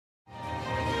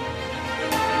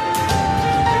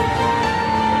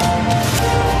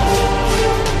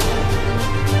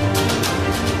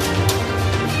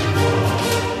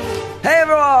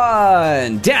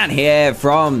Dan here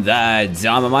from the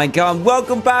Diamond Minecraft.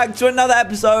 Welcome back to another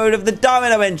episode of the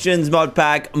Diamond Dimensions mod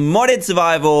pack, Modded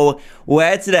Survival,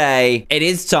 where today it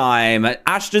is time.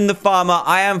 Ashton the Farmer,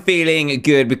 I am feeling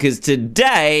good because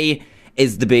today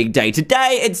is the big day.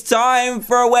 Today, it's time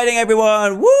for a wedding,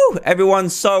 everyone. Woo!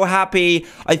 Everyone's so happy.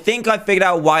 I think I figured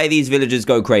out why these villagers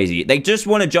go crazy. They just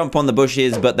want to jump on the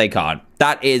bushes, but they can't.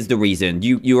 That is the reason.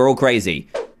 You are all crazy.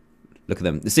 Look at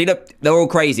them. See, look, they're all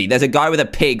crazy. There's a guy with a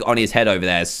pig on his head over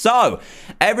there. So,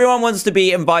 everyone wants to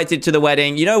be invited to the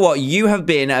wedding. You know what? You have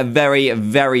been very,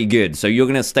 very good. So, you're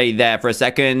going to stay there for a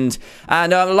second.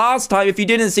 And last time, if you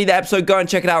didn't see the episode, go and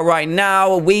check it out right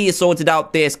now. We sorted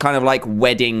out this kind of like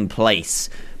wedding place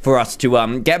for us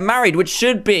to get married, which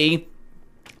should be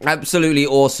absolutely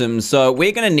awesome. So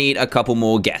we're gonna need a couple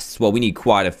more guests. Well, we need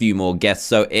quite a few more guests.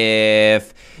 So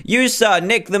if you, sir,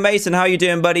 Nick the Mason, how you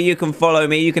doing, buddy? You can follow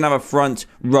me. You can have a front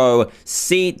row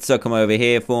seat. So come over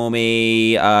here for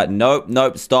me.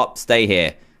 Nope, stop, stay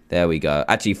here. There we go.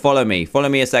 Actually, follow me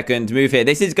a second. Move here.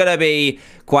 This is gonna be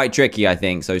quite tricky, I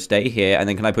think. So stay here, and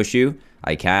then can I push you?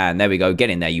 I can. There we go.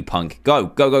 Get in there, you punk. Go.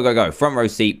 Front row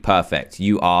seat. Perfect.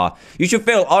 You should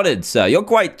feel honored, sir. You're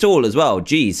quite tall as well.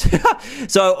 Jeez.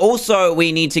 So also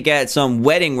we need to get some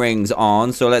wedding rings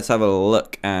on. So let's have a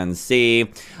look and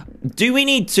see. Do we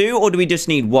need two or do we just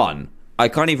need one? I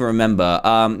can't even remember.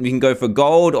 We can go for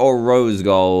gold or rose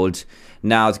gold.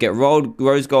 Now to get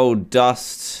rose gold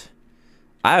dust.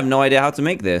 I have no idea how to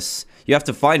make this. You have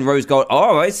to find rose gold.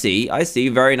 Oh, I see.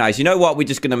 Very nice. You know what? We're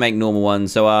just going to make normal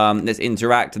ones. So, let's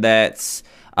interact. Let's,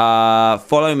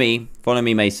 follow me. Follow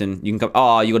me, Mason. You can come.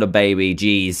 Oh, you got a baby.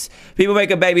 Jeez. People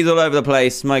making babies all over the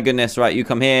place. My goodness. Right, you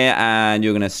come here and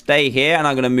you're going to stay here. And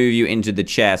I'm going to move you into the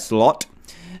chair slot.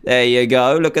 There you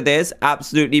go. Look at this.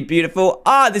 Absolutely beautiful.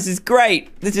 Ah, this is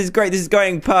great. This is great. This is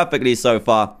going perfectly so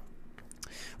far.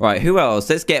 Right, who else?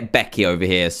 Let's get Becky over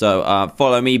here. So,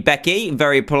 follow me, Becky.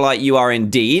 Very polite you are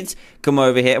indeed. Come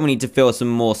over here. We need to fill some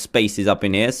more spaces up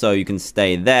in here, so you can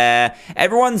stay there.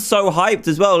 Everyone's so hyped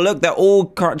as well. Look, they're all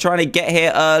trying to get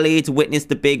here early to witness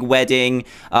the big wedding.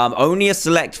 Only a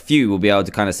select few will be able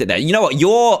to kind of sit there. You know what?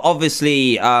 You're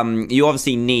obviously, you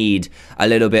obviously need a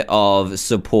little bit of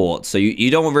support. So you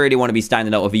don't really want to be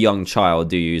standing up with a young child,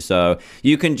 do you? So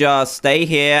you can just stay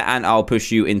here, and I'll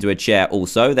push you into a chair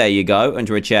also. There you go,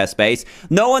 into a chair space.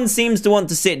 No one seems to want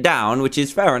to sit down, which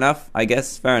is fair enough, I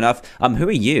guess. Fair enough. Who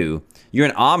are you? You're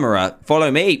an armorer.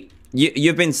 Follow me.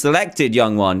 You've been selected,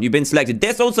 young one. You've been selected.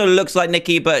 This also looks like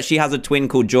Nikki, but she has a twin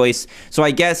called Joyce. So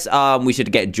I guess we should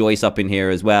get Joyce up in here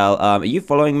as well. Are you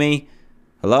following me?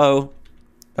 Hello?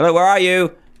 Hello, where are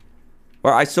you?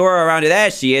 Well, I saw her around it.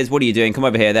 There she is. What are you doing? Come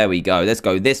over here. There we go. Let's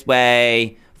go this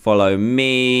way. Follow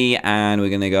me, and we're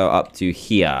going to go up to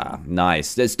here.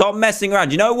 Nice. Stop messing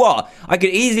around. You know what? I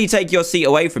could easily take your seat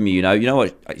away from you, you know. You know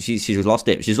what? She's lost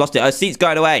it. She's lost it. Her seat's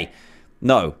going away.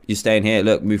 No, you're staying here.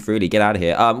 Look, move freely. Get out of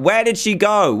here. Where did she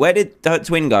go? Where did her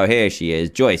twin go? Here she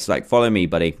is. Joyce, like, follow me,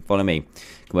 buddy. Follow me.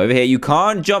 Come over here. You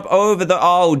can't jump over the...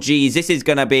 Oh, geez. This is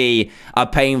going to be a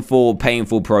painful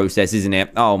process, isn't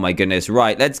it? Oh, my goodness.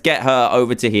 Right, let's get her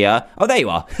over to here. Oh, there you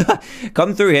are.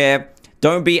 Come through here.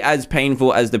 Don't be as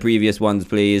painful as the previous ones,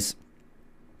 please.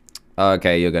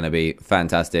 Okay, you're going to be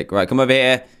fantastic. Right, come over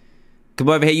here. Come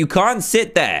over here. You can't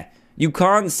sit there. You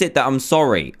can't sit there. I'm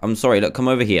sorry. Look, come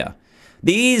over here.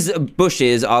 These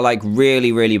bushes are like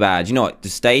really, really bad. You know what?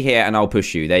 Just stay here and I'll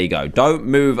push you. There you go. Don't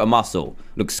move a muscle.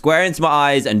 Look square into my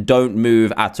eyes and don't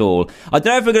move at all. I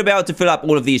don't know if we're going to be able to fill up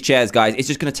all of these chairs, guys. It's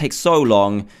just going to take so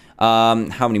long.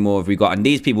 How many more have we got? And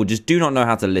these people just do not know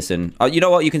how to listen. You know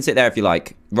what? You can sit there if you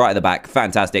like. Right at the back.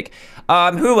 Fantastic.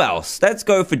 Who else? Let's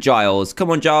go for Giles.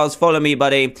 Come on, Giles. Follow me,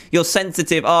 buddy. You're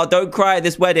sensitive. Oh, don't cry at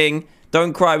this wedding.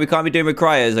 Don't cry. We can't be doing with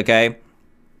criers, okay?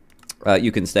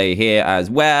 You can stay here as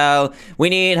well. We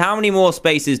need... How many more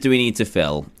spaces do we need to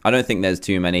fill? I don't think there's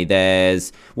too many.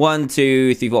 There's 1,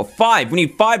 2, 3, 4, 5. We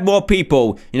need 5 more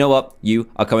people. You know what? You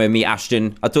are coming with me,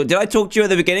 Ashton. Did I talk to you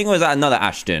at the beginning, or is that another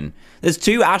Ashton? There's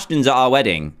 2 Ashtons at our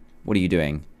wedding. What are you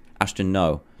doing? Ashton,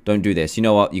 no. Don't do this. You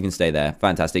know what? You can stay there.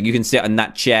 Fantastic. You can sit on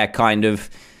that chair, kind of...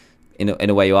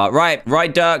 In a way you are.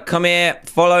 Right, Dirk, come here.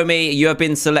 Follow me. You have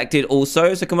been selected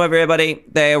also. So come over here, buddy.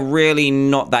 They're really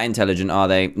not that intelligent, are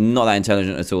they? Not that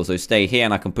intelligent at all. So stay here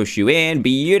and I can push you in.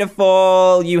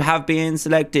 Beautiful. You have been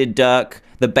selected, Dirk.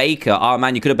 The baker. Oh,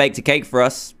 man, you could have baked a cake for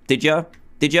us. Did you?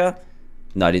 Did you?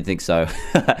 No, I didn't think so.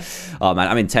 Oh, man,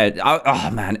 I'm intense.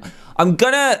 Oh, man. I'm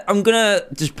gonna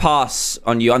just pass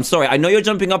on you. I'm sorry. I know you're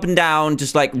jumping up and down,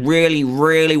 just like really,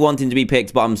 really wanting to be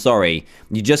picked, but I'm sorry.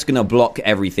 You're just gonna block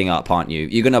everything up, aren't you?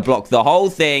 You're gonna block the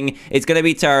whole thing. It's gonna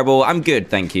be terrible. I'm good,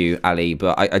 thank you, Ali,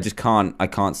 but I just can't. I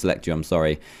can't select you. I'm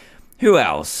sorry. Who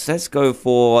else? Let's go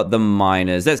for the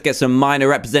minors. Let's get some minor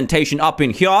representation up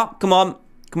in here. Come on.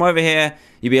 Come over here.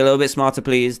 You be a little bit smarter,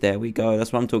 please. There we go.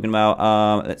 That's what I'm talking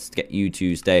about. Let's get you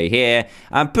to stay here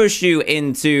and push you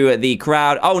into the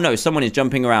crowd. Oh, no. Someone is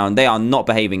jumping around. They are not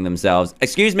behaving themselves.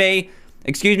 Excuse me.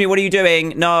 Excuse me. What are you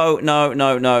doing? No, no,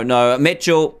 no, no, no.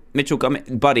 Mitchell, come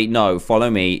in. Buddy, no.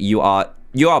 Follow me. You are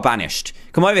banished.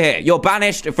 Come over here. You're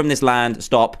banished from this land.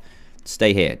 Stop.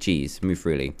 Stay here. Jeez, move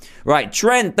freely. Right,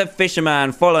 Trent the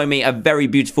Fisherman. Follow me. A very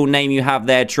beautiful name you have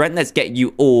there, Trent. Let's get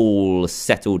you all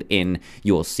settled in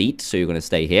your seat. So you're going to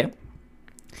stay here.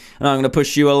 And I'm going to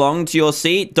push you along to your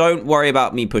seat. Don't worry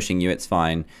about me pushing you. It's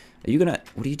fine. Are you going to...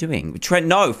 What are you doing? Trent,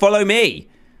 no. Follow me.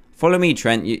 Follow me,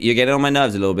 Trent. You're getting on my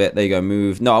nerves a little bit. There you go.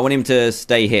 Move. No, I want him to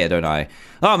stay here, don't I?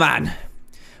 Oh, man.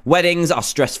 Weddings are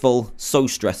stressful. So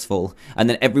stressful. And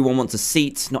then everyone wants a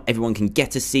seat. Not everyone can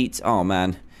get a seat. Oh,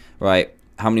 man. Right,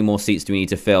 how many more seats do we need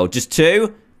to fill? Just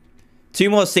 2? 2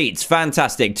 more seats.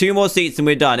 Fantastic. 2 more seats and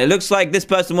we're done. It looks like this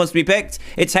person wants to be picked.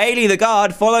 It's Haley the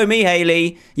guard. Follow me,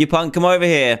 Haley. You punk, come over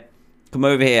here. Come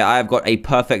over here. I have got a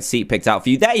perfect seat picked out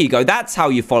for you. There you go. That's how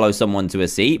you follow someone to a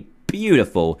seat.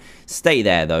 Beautiful. Stay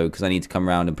there, though, because I need to come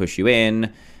around and push you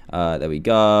in. There we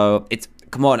go.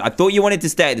 Come on. I thought you wanted to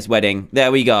stay at this wedding.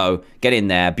 There we go. Get in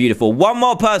there. Beautiful. 1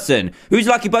 more person. Who's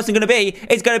the lucky person going to be?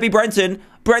 It's going to be Brenton.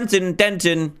 Brenton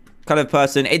Denton. Kind of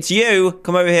person. It's you.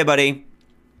 Come over here, buddy.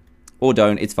 Or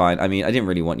don't. It's fine. I mean, I didn't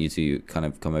really want you to kind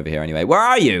of come over here anyway. Where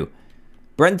are you?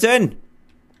 Brenton?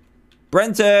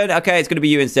 Brenton. Okay, it's going to be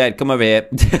you instead. Come over here.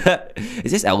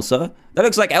 Is this Elsa? That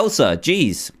looks like Elsa.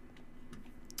 Jeez.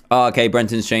 Oh, okay,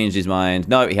 Brenton's changed his mind.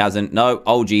 No, he hasn't. No.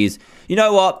 Oh, jeez. You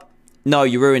know what? No,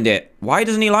 you ruined it. Why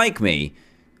doesn't he like me?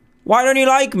 Why don't you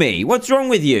like me? What's wrong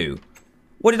with you?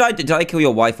 What did I do? Did I kill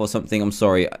your wife or something? I'm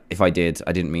sorry if I did.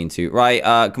 I didn't mean to. Right,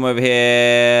 come over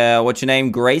here. What's your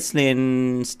name?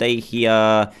 Gracelyn. Stay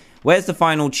here. Where's the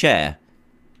final chair?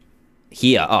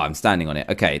 Here. Oh, I'm standing on it.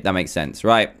 Okay, that makes sense.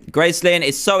 Right. Gracelyn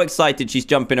is so excited. She's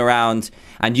jumping around.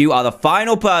 And you are the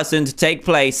final person to take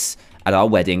place at our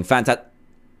wedding. Fantastic.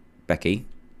 Becky?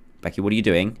 Becky, what are you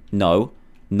doing? No.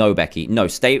 No, Becky. No,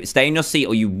 stay in your seat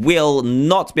or you will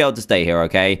not be able to stay here,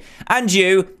 okay? And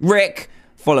you, Rick...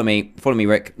 Follow me. Follow me,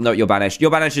 Rick. No, you're banished.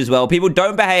 You're banished as well. People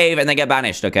don't behave and they get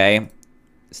banished, okay?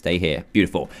 Stay here.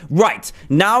 Beautiful. Right.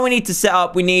 Now we need to set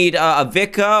up. We need a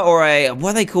vicar or a...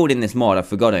 What are they called in this mod? I've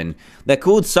forgotten. They're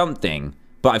called something,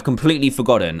 but I've completely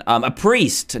forgotten. A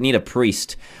priest. I need a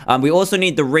priest. We also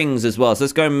need the rings as well. So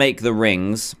let's go and make the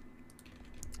rings.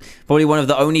 Probably one of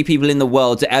the only people in the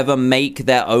world to ever make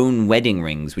their own wedding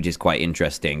rings, which is quite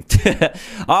interesting.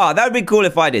 Ah, that would be cool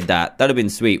if I did that. That would have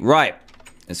been sweet. Right.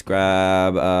 Let's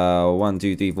grab 1,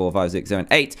 2, 3, 4, 5, 6, 7,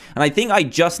 8. And I think I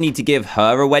just need to give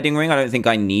her a wedding ring. I don't think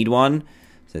I need one.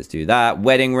 So let's do that.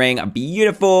 Wedding ring.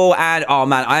 Beautiful. And, oh,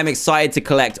 man, I am excited to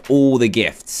collect all the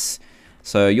gifts.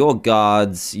 So you're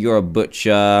guards. You're a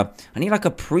butcher. I need, like,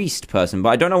 a priest person, but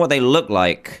I don't know what they look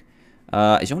like.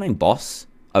 Is your name Boss?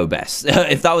 Oh, Bess.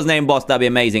 If that was named Boss, that'd be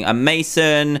amazing. A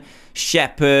mason,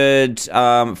 shepherd,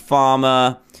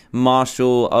 farmer,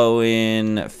 marshal,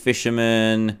 Owen,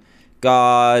 fisherman...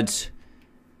 Guard,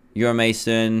 you're a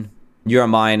mason, you're a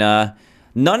miner.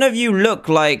 None of you look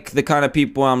like the kind of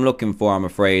people I'm looking for, I'm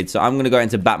afraid. So I'm going to go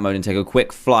into bat mode and take a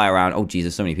quick fly around. Oh,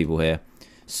 Jesus, so many people here.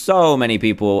 So many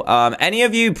people. Any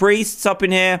of you priests up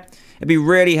in here? It'd be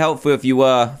really helpful if you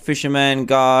were. Fishermen,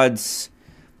 guards.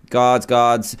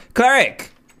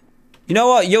 Cleric! You know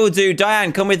what you'll do?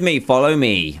 Diane, come with me. Follow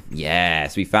me.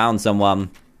 Yes, we found someone.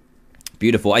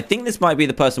 Beautiful. I think this might be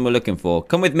the person we're looking for.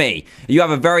 Come with me. You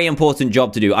have a very important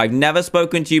job to do. I've never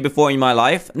spoken to you before in my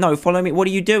life. No, follow me. What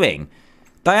are you doing?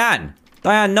 Diane.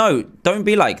 Diane, no. Don't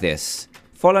be like this.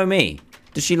 Follow me.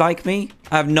 Does she like me?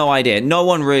 I have no idea. No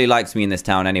one really likes me in this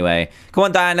town anyway. Come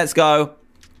on, Diane. Let's go.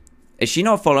 Is she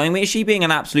not following me? Is she being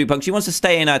an absolute punk? She wants to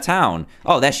stay in her town.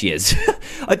 Oh, there she is.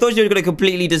 I thought she was going to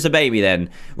completely disobey me then.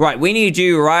 Right, we need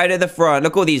you right at the front.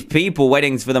 Look at all these people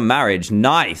waiting for the marriage.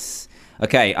 Nice.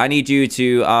 Okay, I need you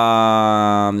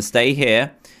to stay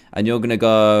here. And you're going to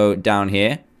go down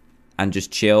here. And just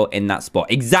chill in that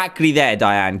spot. Exactly there,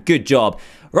 Diane. Good job.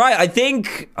 Right, I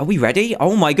think... Are we ready?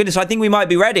 Oh my goodness, I think we might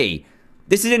be ready.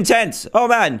 This is intense. Oh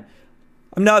man.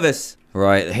 I'm nervous.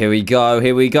 Right, here we go.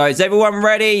 Here we go. Is everyone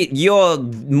ready? You're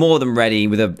more than ready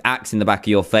with an axe in the back of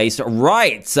your face.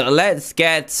 Right, so let's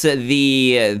get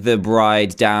the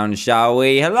bride down, shall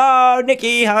we? Hello,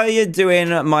 Nikki. How are you doing?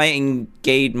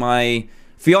 My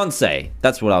fiance.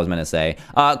 That's what I was meant to say.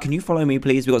 Can you follow me,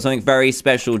 please? We've got something very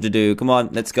special to do. Come on,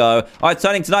 let's go. All right,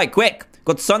 starting tonight. Quick.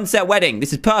 Got sunset wedding.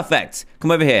 This is perfect.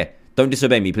 Come over here. Don't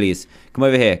disobey me, please. Come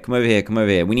over here. Come over here. Come over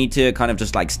here. We need to kind of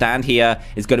just, like, stand here.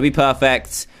 It's going to be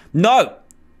perfect. No!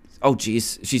 Oh,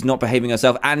 jeez. She's not behaving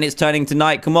herself. And it's turning to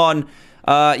night. Come on.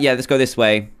 Yeah, let's go this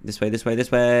way. This way, this way,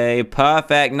 this way.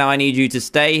 Perfect. Now I need you to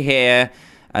stay here.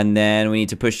 And then we need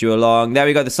to push you along. There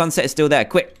we go. The sunset is still there.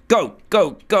 Quick. Go,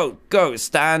 go, go, go.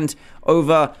 Stand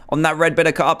over on that red bit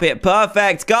of cut up here.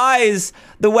 Perfect. Guys,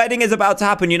 the wedding is about to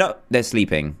happen. You know, they're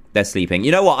sleeping. They're sleeping.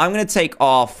 You know what? I'm going to take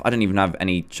off. I don't even have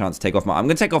any chance to take off I'm going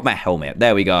to take off my helmet.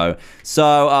 There we go.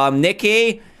 So,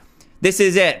 Nikki, this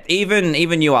is it.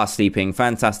 Even you are sleeping.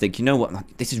 Fantastic. You know what?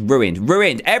 This is ruined.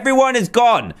 Ruined. Everyone is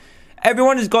gone.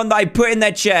 Everyone is gone that I put in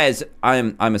their chairs.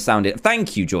 I'm astounded.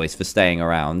 Thank you, Joyce, for staying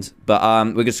around.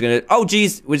 But we're just gonna. Oh,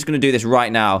 geez, we're just gonna do this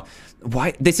right now.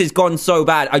 Why? This has gone so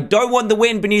bad. I don't want the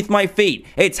wind beneath my feet.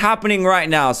 It's happening right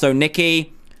now. So,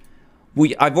 Nikki,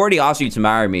 I've already asked you to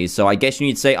marry me. So I guess you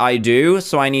need to say I do.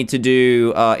 So I need to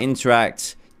do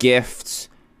interact, gifts.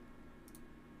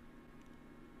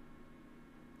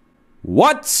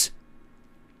 What?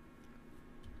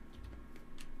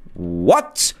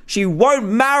 What? She won't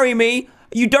marry me?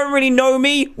 You don't really know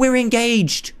me? We're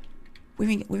engaged.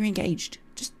 We're engaged.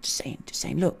 Just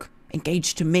saying. Look,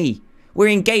 engaged to me. We're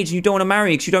engaged and you don't want to marry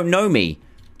me because you don't know me.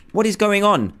 What is going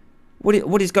on?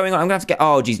 What is going on? I'm going to have to get...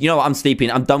 Oh, geez. You know what? I'm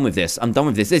sleeping. I'm done with this. I'm done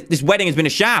with this. This wedding has been a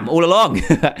sham all along.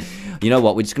 You know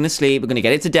what? We're just going to sleep. We're going to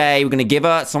get it today. We're going to give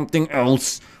her something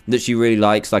else that she really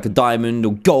likes, like a diamond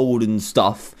or gold and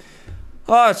stuff.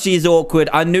 Oh, she's awkward.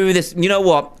 I knew this. You know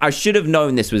what? I should have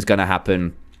known this was going to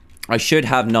happen. I should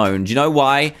have known. Do you know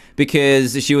why?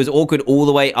 Because she was awkward all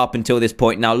the way up until this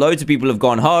point. Now, loads of people have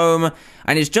gone home.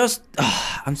 And it's just...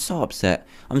 I'm so upset.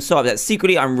 I'm so upset.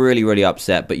 Secretly, I'm really, really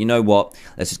upset. But you know what?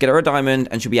 Let's just get her a diamond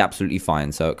and she'll be absolutely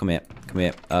fine. So, come here. Come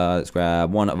here. Let's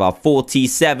grab one of our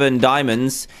 47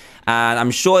 diamonds. And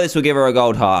I'm sure this will give her a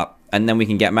gold heart. And then we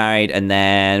can get married. And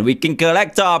then we can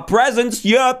collect our presents.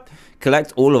 Yep.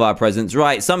 Collect all of our presents.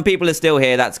 Right, some people are still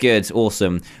here. That's good.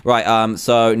 Awesome. Right,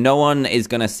 so no one is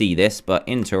going to see this, but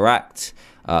interact,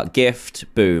 gift,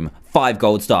 boom. 5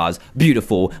 gold stars.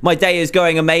 Beautiful. My day is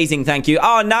going amazing, thank you.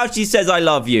 Oh, now she says I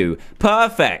love you.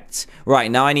 Perfect. Right,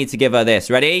 now I need to give her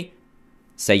this. Ready?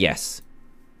 Say yes.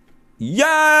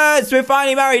 Yes! We're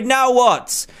finally married. Now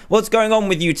what? What's going on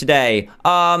with you today?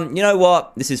 You know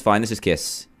what? This is fine. This is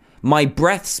kiss. My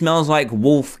breath smells like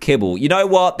wolf kibble. You know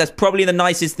what? That's probably the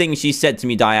nicest thing she said to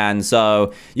me, Diane.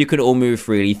 So you can all move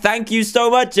freely. Thank you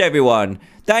so much, everyone.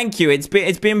 Thank you. It's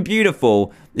been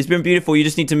beautiful. It's been beautiful. You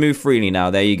just need to move freely now.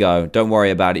 There you go. Don't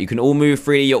worry about it. You can all move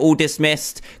freely. You're all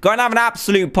dismissed. Go and have an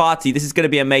absolute party. This is going to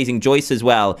be amazing. Joyce as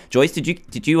well. Joyce, did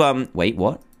you wait,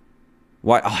 what?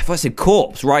 Why? Oh, I thought I said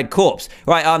corpse. Right, corpse.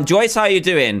 Right, Joyce, how are you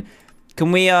doing?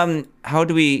 Can we, how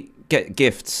do we get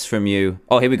gifts from you?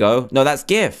 Oh, here we go. No, that's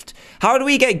gift. How do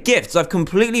we get gifts? I've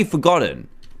completely forgotten.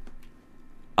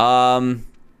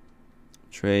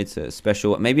 Trade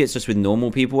special. Maybe it's just with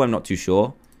normal people. I'm not too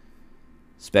sure.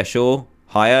 Special.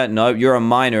 Higher. No, you're a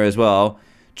minor as well.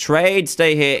 Trade.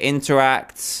 Stay here.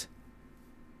 Interact.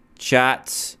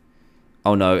 Chat.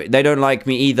 Oh, no. They don't like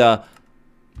me either.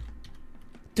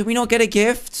 Did we not get a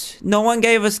gift? No one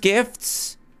gave us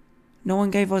gifts. No one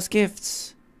gave us gifts.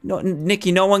 No,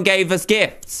 Nikki, no one gave us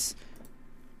gifts.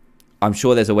 I'm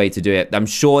sure there's a way to do it. I'm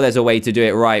sure there's a way to do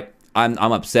it right. I'm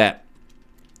upset.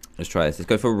 Let's try this. Let's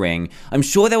go for a ring. I'm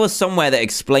sure there was somewhere that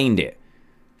explained it.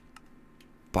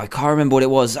 But I can't remember what it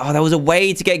was. Oh, there was a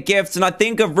way to get gifts, and I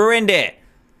think I've ruined it.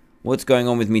 What's going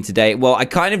on with me today? Well, I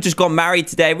kind of just got married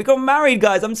today. We got married,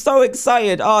 guys. I'm so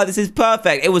excited. Oh, this is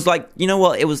perfect. It was like, you know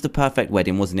what? It was the perfect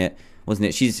wedding, wasn't it?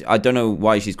 Wasn't it? I don't know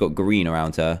why she's got green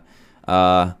around her.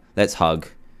 Let's hug.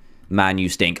 Man, you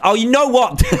stink. Oh, you know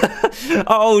what?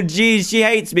 Oh, geez, she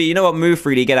hates me. You know what? Move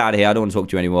freely. Get out of here. I don't want to talk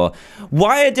to you anymore.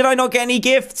 Why did I not get any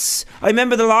gifts? I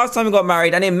remember the last time we got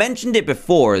married, and it mentioned it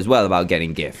before as well about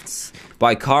getting gifts. But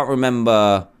I can't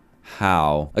remember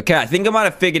how. Okay, I think I might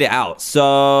have figured it out.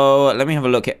 So, let me have a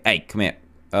look at... Hey, come here.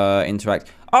 Interact.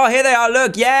 Oh, here they are.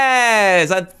 Look.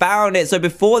 Yes, I found it. So,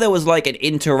 before there was like an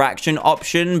interaction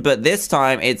option, but this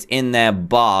time it's in their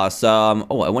bar. So,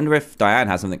 oh, I wonder if Diane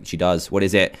has something she does. What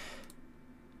is it?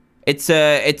 It's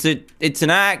an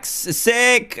axe.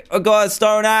 Sick. I got a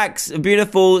stone axe.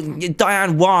 Beautiful.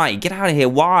 Diane, why? Get out of here.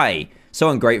 Why? So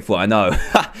ungrateful, I know.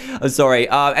 I'm sorry.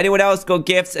 Anyone else got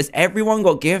gifts? Has everyone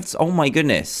got gifts? Oh my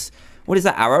goodness. What is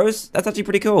that, arrows? That's actually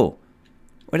pretty cool.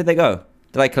 Where did they go?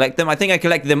 Did I collect them? I think I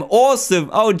collected them. Awesome.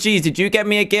 Oh, geez. Did you get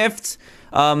me a gift?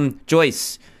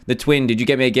 Joyce, the twin, did you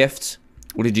get me a gift?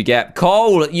 What did you get?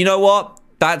 Cole, you know what?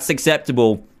 That's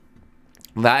acceptable.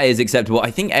 That is acceptable.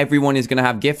 I think everyone is going to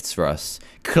have gifts for us.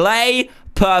 Clay,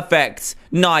 perfect.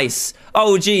 Nice.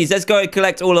 Oh, geez. Let's go and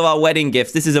collect all of our wedding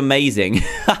gifts. This is amazing.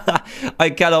 I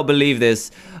cannot believe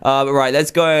this. Right,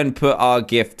 let's go and put our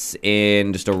gifts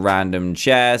in just a random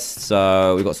chest.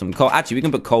 So we've got some coal. Actually, we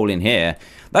can put coal in here.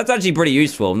 That's actually pretty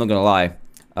useful. I'm not going to lie.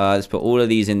 Let's put all of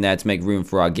these in there to make room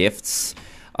for our gifts.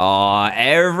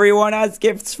 Everyone has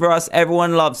gifts for us.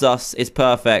 Everyone loves us. It's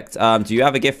perfect. Do you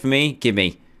have a gift for me? Give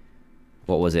me.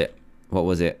 What was it? What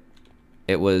was it?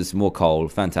 It was more coal.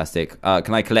 Fantastic.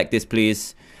 Can I collect this,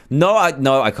 please? No,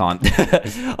 I can't.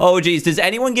 Oh, geez. Does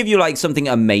anyone give you, like, something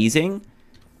amazing?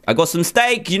 I got some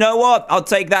steak. You know what? I'll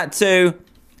take that, too.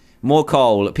 More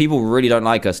coal. People really don't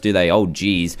like us, do they? Oh,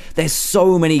 geez. There's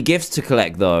so many gifts to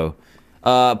collect, though.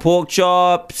 Pork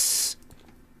chops.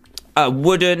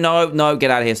 Wooden. No,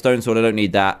 get out of here. Stone sword. I don't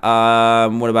need that.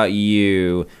 What about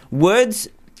you? Woods.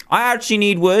 I actually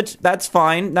need wood. That's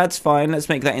fine. That's fine. Let's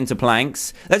make that into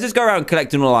planks. Let's just go around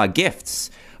collecting all our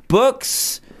gifts.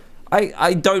 Books.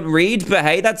 I don't read, but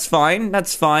hey, that's fine.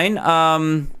 That's fine.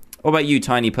 What about you,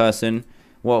 tiny person?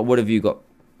 What have you got?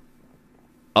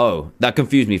 Oh, that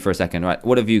confused me for a second. Right.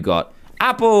 What have you got?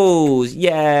 Apples.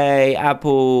 Yay.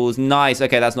 Apples. Nice.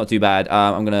 Okay, that's not too bad.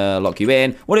 I'm going to lock you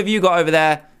in. What have you got over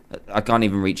there? I can't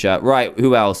even reach her. Right.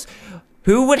 Who else?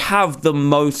 Who would have the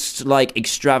most, like,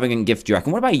 extravagant gift, do you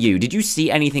reckon? What about you? Did you see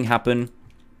anything happen?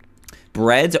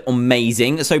 Bread,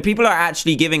 amazing. So people are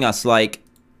actually giving us, like,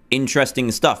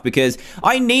 interesting stuff because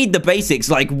I need the basics,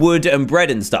 like wood and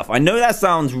bread and stuff. I know that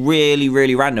sounds really,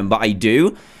 really random, but I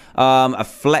do. A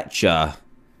Fletcher.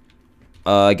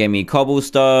 Gave me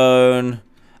cobblestone.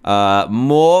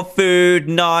 More food.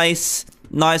 Nice.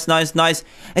 Nice.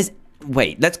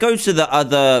 Wait, let's go to the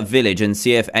other village and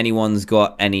see if anyone's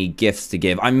got any gifts to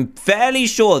give. I'm fairly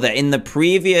sure that in the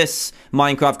previous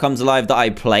Minecraft Comes Alive that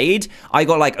I played, I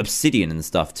got, like, obsidian and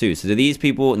stuff, too. So do these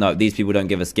people... No, these people don't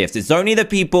give us gifts. It's only the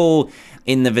people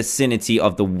in the vicinity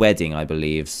of the wedding, I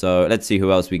believe. So let's see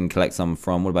who else we can collect some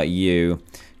from. What about you?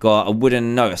 Got a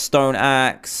wooden... No, a stone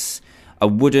axe. A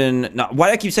wooden... No, why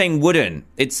do I keep saying wooden?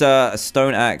 It's a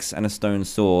stone axe and a stone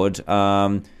sword.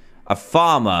 A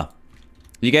farmer.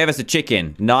 You gave us a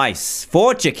chicken. Nice.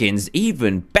 4 chickens.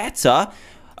 Even better.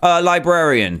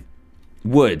 Librarian.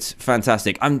 Wood.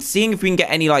 Fantastic. I'm seeing if we can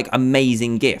get any, like,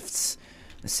 amazing gifts.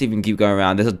 Let's see if we can keep going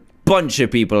around. There's a bunch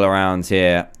of people around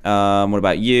here. What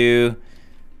about you?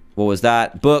 What was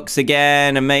that? Books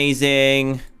again.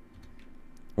 Amazing.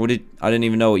 I didn't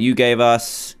even know what you gave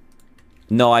us.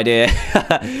 No idea.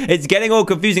 It's getting all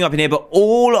confusing up in here, but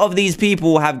all of these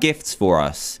people have gifts for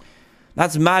us.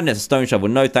 That's madness. Stone shovel.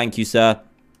 No, thank you, sir.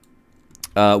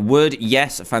 Wood,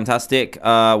 yes, fantastic.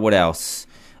 What else?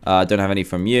 Don't have any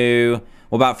from you.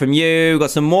 What about from you?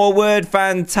 Got some more wood.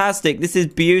 Fantastic. This is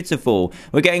beautiful.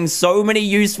 We're getting so many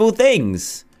useful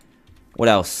things. What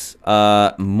else?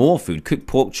 More food. Cooked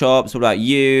pork chops. What about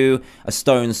you? A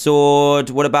stone sword.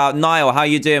 What about Niall? How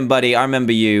you doing, buddy? I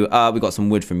remember you. We got some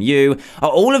wood from you. Are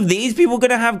all of these people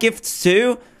gonna have gifts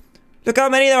too? Look how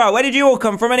many there are. Where did you all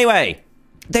come from anyway?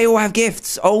 They all have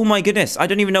gifts. Oh my goodness. I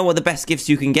don't even know what the best gifts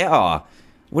you can get are.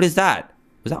 What is that?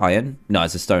 Was that iron? No,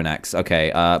 it's a stone axe.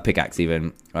 Okay, pickaxe even.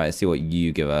 All right, let's see what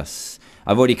you give us.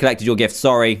 I've already collected your gift.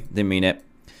 Sorry, didn't mean it.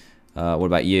 What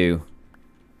about you?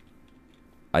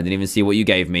 I didn't even see what you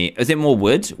gave me. Is it more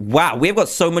wood? Wow, we've got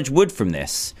so much wood from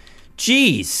this.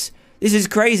 Jeez, this is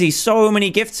crazy. So many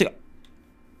gifts.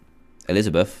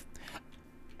 Elizabeth.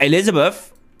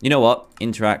 You know what?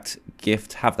 Interact,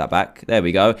 gift, have that back. There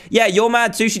we go. Yeah, you're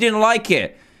mad too. She didn't like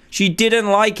it. She didn't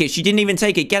like it. She didn't even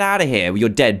take it. Get out of here with your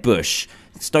dead bush.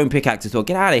 Stone pickaxe as well.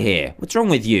 Get out of here. What's wrong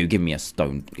with you? Give me a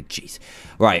stone. Jeez.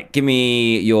 Right. Give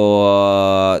me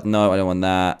your... No, I don't want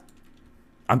that.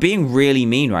 I'm being really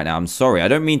mean right now. I'm sorry. I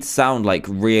don't mean to sound like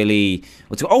really...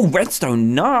 Oh,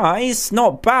 redstone. Nice.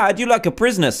 Not bad. You're like a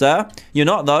prisoner, sir. You're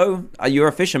not, though. You're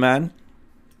a fisherman.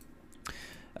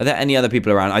 Are there any other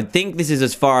people around? I think this is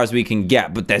as far as we can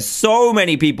get, but there's so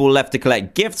many people left to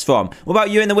collect gifts from. What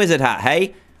about you in the wizard hat,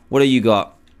 hey? What do you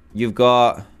got? You've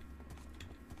got...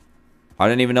 I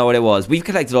don't even know what it was. We've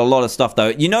collected a lot of stuff, though.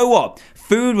 You know what?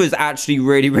 Food was actually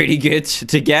really, really good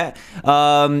to get.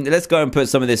 Let's go and put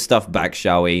some of this stuff back,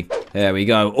 shall we? There we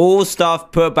go. All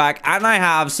stuff put back. And I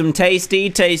have some tasty,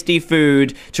 tasty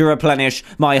food to replenish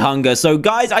my hunger. So,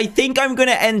 guys, I think I'm going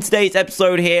to end today's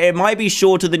episode here. It might be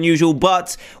shorter than usual,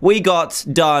 but we got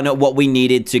done what we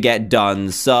needed to get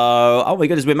done. So, oh my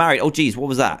goodness, we're married. Oh, geez, what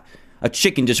was that? A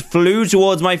chicken just flew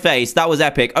towards my face. That was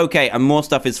epic. Okay, and more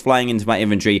stuff is flying into my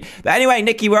inventory. But anyway,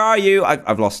 Nikki, where are you?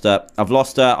 I've lost her. I've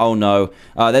lost her. Oh, no.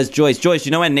 There's Joyce. Joyce,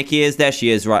 you know where Nikki is? There she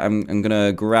is. Right, I'm going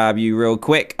to grab you real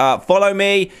quick. Follow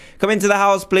me. Come into the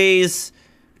house, please.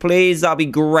 Please, that'll be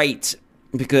great.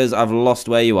 Because I've lost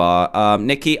where you are.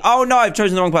 Nikki. Oh, no, I've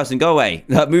chosen the wrong person. Go away.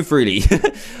 Move freely.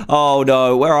 Oh,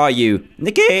 no. Where are you?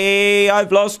 Nikki,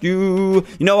 I've lost you.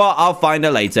 You know what? I'll find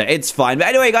her later. It's fine. But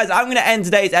anyway, guys, I'm going to end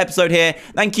today's episode here.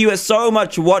 Thank you so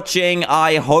much for watching.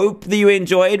 I hope that you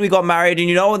enjoyed. We got married. And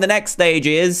you know what the next stage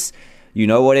is? You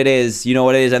know what it is. You know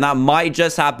what it is. And that might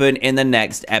just happen in the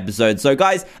next episode. So,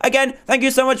 guys, again, thank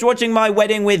you so much for watching my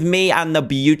wedding with me and the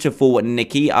beautiful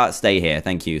Nikki. Stay here.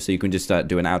 Thank you. So you can just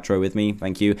do an outro with me.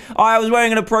 Thank you. Oh, I was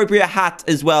wearing an appropriate hat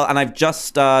as well. And I've just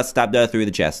stabbed her through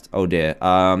the chest. Oh, dear.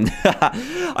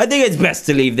 I think it's best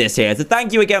to leave this here. So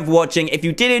thank you again for watching. If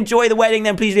you did enjoy the wedding,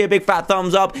 then please leave a big fat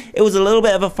thumbs up. It was a little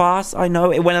bit of a farce. I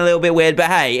know it went a little bit weird. But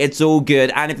hey, it's all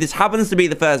good. And if this happens to be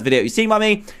the first video you've seen by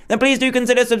me, then please do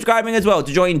consider subscribing as well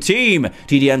to join Team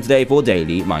TDM today for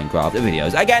daily Minecraft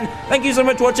videos. Again, thank you so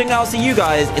much for watching. I'll see you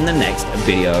guys in the next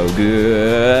video.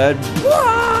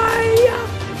 Goodbye.